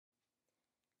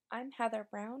I'm Heather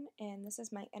Brown, and this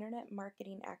is my Internet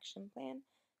Marketing Action Plan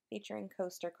featuring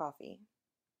Coaster Coffee.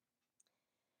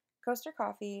 Coaster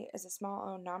Coffee is a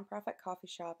small-owned nonprofit coffee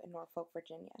shop in Norfolk,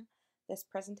 Virginia. This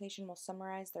presentation will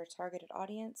summarize their targeted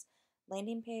audience,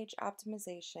 landing page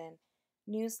optimization,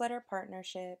 newsletter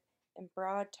partnership, and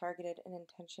broad targeted and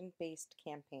intention-based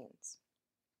campaigns.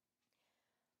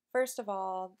 First of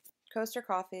all, Coaster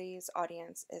Coffee's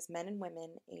audience is men and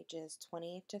women ages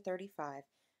 20 to 35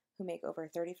 who make over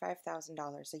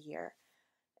 $35,000 a year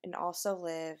and also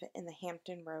live in the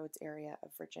Hampton Roads area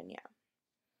of Virginia.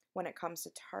 When it comes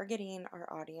to targeting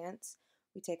our audience,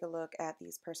 we take a look at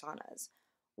these personas.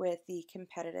 With the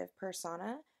competitive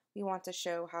persona, we want to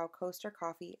show how Coaster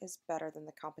Coffee is better than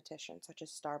the competition, such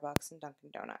as Starbucks and Dunkin'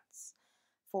 Donuts.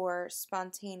 For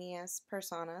spontaneous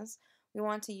personas, we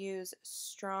want to use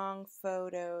strong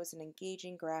photos and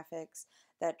engaging graphics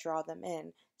that draw them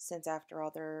in, since after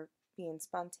all, they're being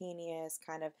spontaneous,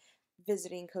 kind of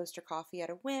visiting Coaster Coffee at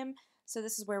a whim. So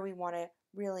this is where we want to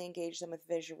really engage them with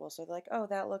visuals. So they're like, oh,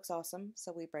 that looks awesome,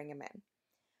 so we bring them in.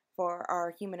 For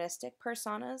our humanistic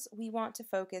personas, we want to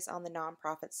focus on the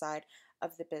nonprofit side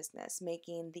of the business,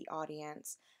 making the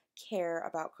audience care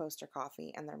about Coaster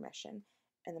Coffee and their mission.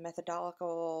 And the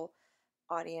methodological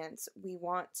audience, we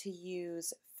want to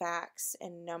use facts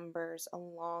and numbers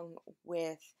along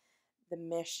with the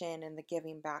mission and the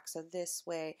giving back. So this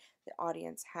way the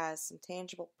audience has some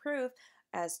tangible proof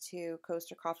as to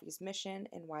Coaster Coffee's mission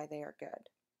and why they are good.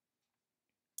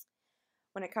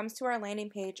 When it comes to our landing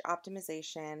page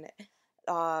optimization,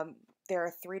 there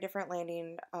are 3 different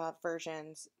landing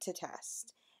versions to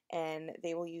test, and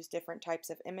they will use different types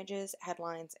of images,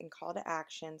 headlines, and call to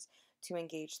actions to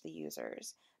engage the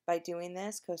users. By doing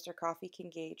this, Coaster Coffee can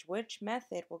gauge which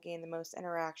method will gain the most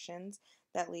interactions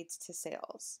that leads to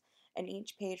sales, and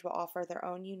each page will offer their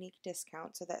own unique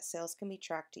discount so that sales can be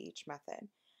tracked to each method.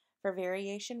 For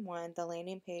variation 1, the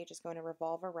landing page is going to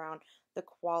revolve around the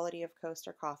quality of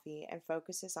Coaster Coffee and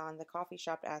focuses on the coffee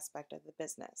shop aspect of the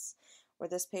business, where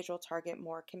this page will target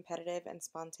more competitive and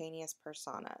spontaneous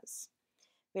personas.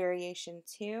 Variation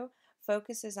 2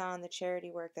 focuses on the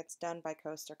charity work that's done by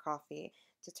Coaster Coffee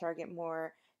to target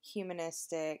more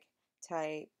humanistic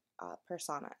type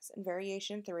personas. And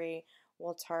variation 3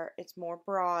 it's more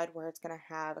broad, where it's going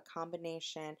to have a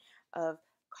combination of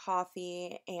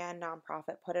coffee and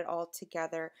nonprofit, put it all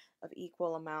together of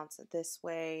equal amounts. This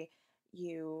way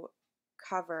you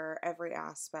cover every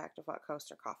aspect of what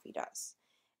Coaster Coffee does.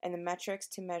 And the metrics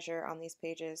to measure on these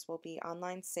pages will be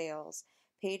online sales,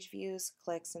 page views,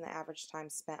 clicks, and the average time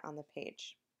spent on the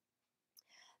page.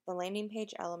 The landing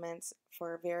page elements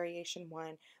for variation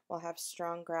 1 will have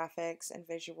strong graphics and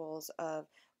visuals of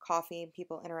coffee and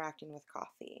people interacting with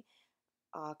coffee.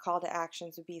 Call to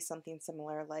actions would be something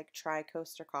similar, like try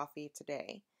Coaster Coffee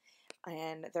today.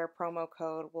 And their promo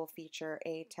code will feature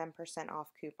a 10%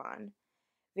 off coupon.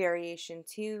 Variation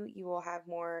 2, you will have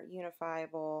more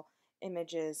unifiable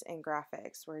images and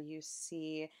graphics where you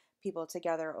see people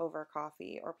together over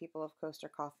coffee or people of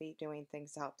Coaster Coffee doing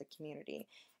things to help the community.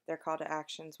 Their call to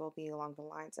actions will be along the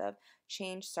lines of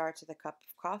change starts with a cup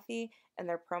of coffee, and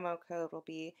their promo code will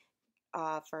be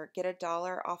for get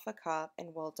 $1 off a cup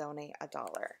and we'll donate $1.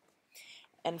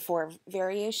 And for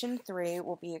variation 3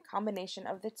 will be a combination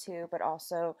of the two, but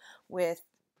also with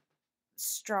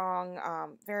strong,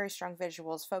 very strong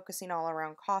visuals focusing all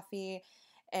around coffee.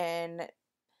 And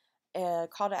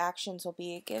call to actions will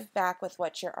be give back with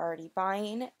what you're already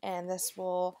buying, and this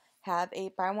will have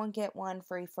a buy one get one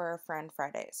free for a friend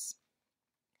Fridays.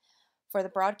 For the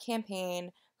broad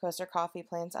campaign, Coaster Coffee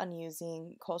plans on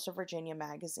using Coastal Virginia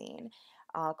Magazine.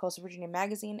 Coastal Virginia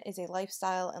Magazine is a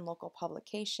lifestyle and local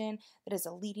publication that is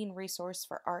a leading resource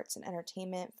for arts and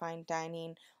entertainment, fine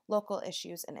dining, local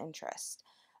issues, and interest.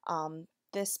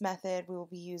 This method, we will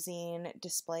be using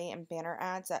display and banner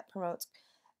ads that promotes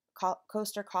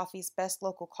Coaster Coffee's Best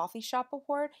Local Coffee Shop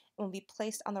Award and will be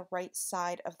placed on the right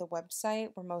side of the website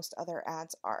where most other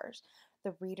ads are.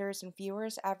 The readers and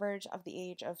viewers average of the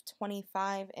age of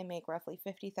 25 and make roughly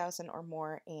 $50,000 or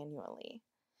more annually.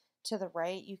 To the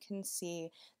right, you can see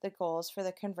the goals for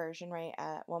the conversion rate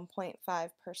at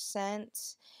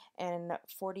 1.5% and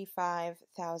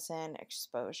 45,000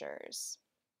 exposures.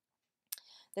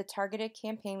 The targeted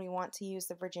campaign, we want to use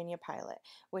the Virginia Pilot,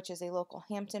 which is a local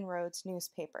Hampton Roads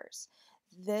newspapers.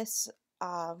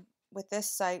 With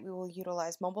this site, we will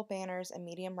utilize mobile banners and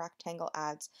medium rectangle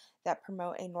ads that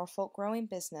promote a Norfolk growing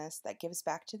business that gives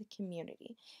back to the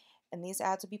community. And these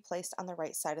ads will be placed on the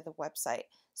right side of the website.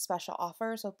 Special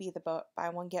offers will be the buy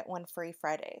one get one free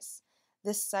Fridays.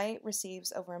 This site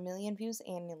receives over 1 million views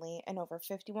annually, and over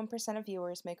 51% of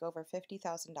viewers make over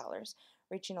 $50,000,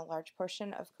 reaching a large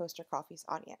portion of Coaster Coffee's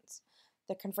audience.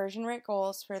 The conversion rate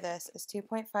goals for this is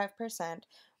 2.5%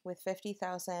 with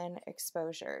 50,000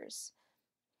 exposures.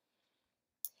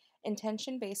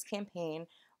 Intention-based campaign,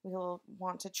 we will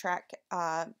want to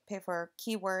pay for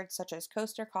keywords such as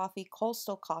Coaster Coffee,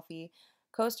 Coastal Coffee,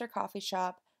 Coaster Coffee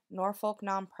Shop, Norfolk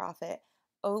Nonprofit,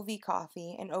 OV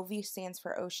Coffee, and OV stands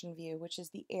for Ocean View, which is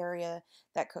the area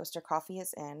that Coaster Coffee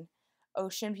is in,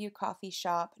 Ocean View Coffee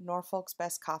Shop, Norfolk's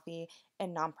Best Coffee,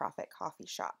 and nonprofit coffee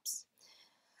shops.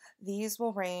 These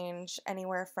will range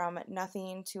anywhere from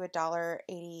nothing to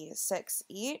 $1.86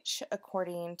 each,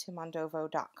 according to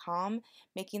Mondovo.com,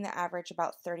 making the average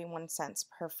about 31 cents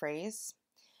per phrase.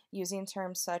 Using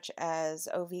terms such as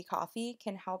OV coffee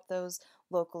can help those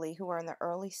locally who are in the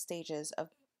early stages of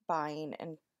buying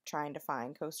and trying to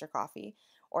find Coaster Coffee,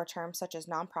 or terms such as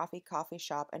nonprofit coffee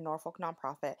shop and Norfolk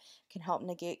nonprofit can help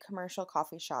negate commercial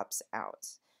coffee shops out.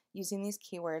 Using these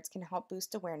keywords can help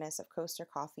boost awareness of Coaster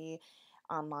Coffee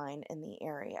online in the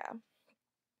area.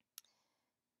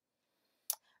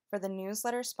 For the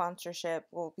newsletter sponsorship,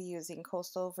 we'll be using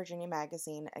Coastal Virginia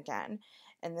Magazine again,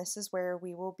 and this is where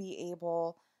we will be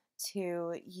able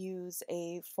to use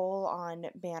a full-on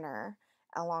banner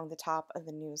along the top of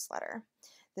the newsletter.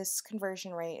 This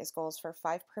conversion rate is goals for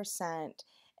 5%,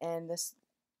 and this,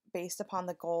 based upon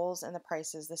the goals and the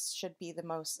prices, this should be the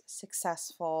most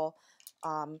successful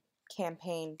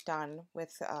campaign done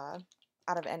with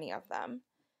out of any of them.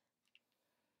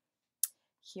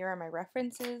 Here are my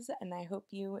references, and I hope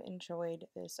you enjoyed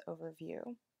this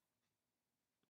overview.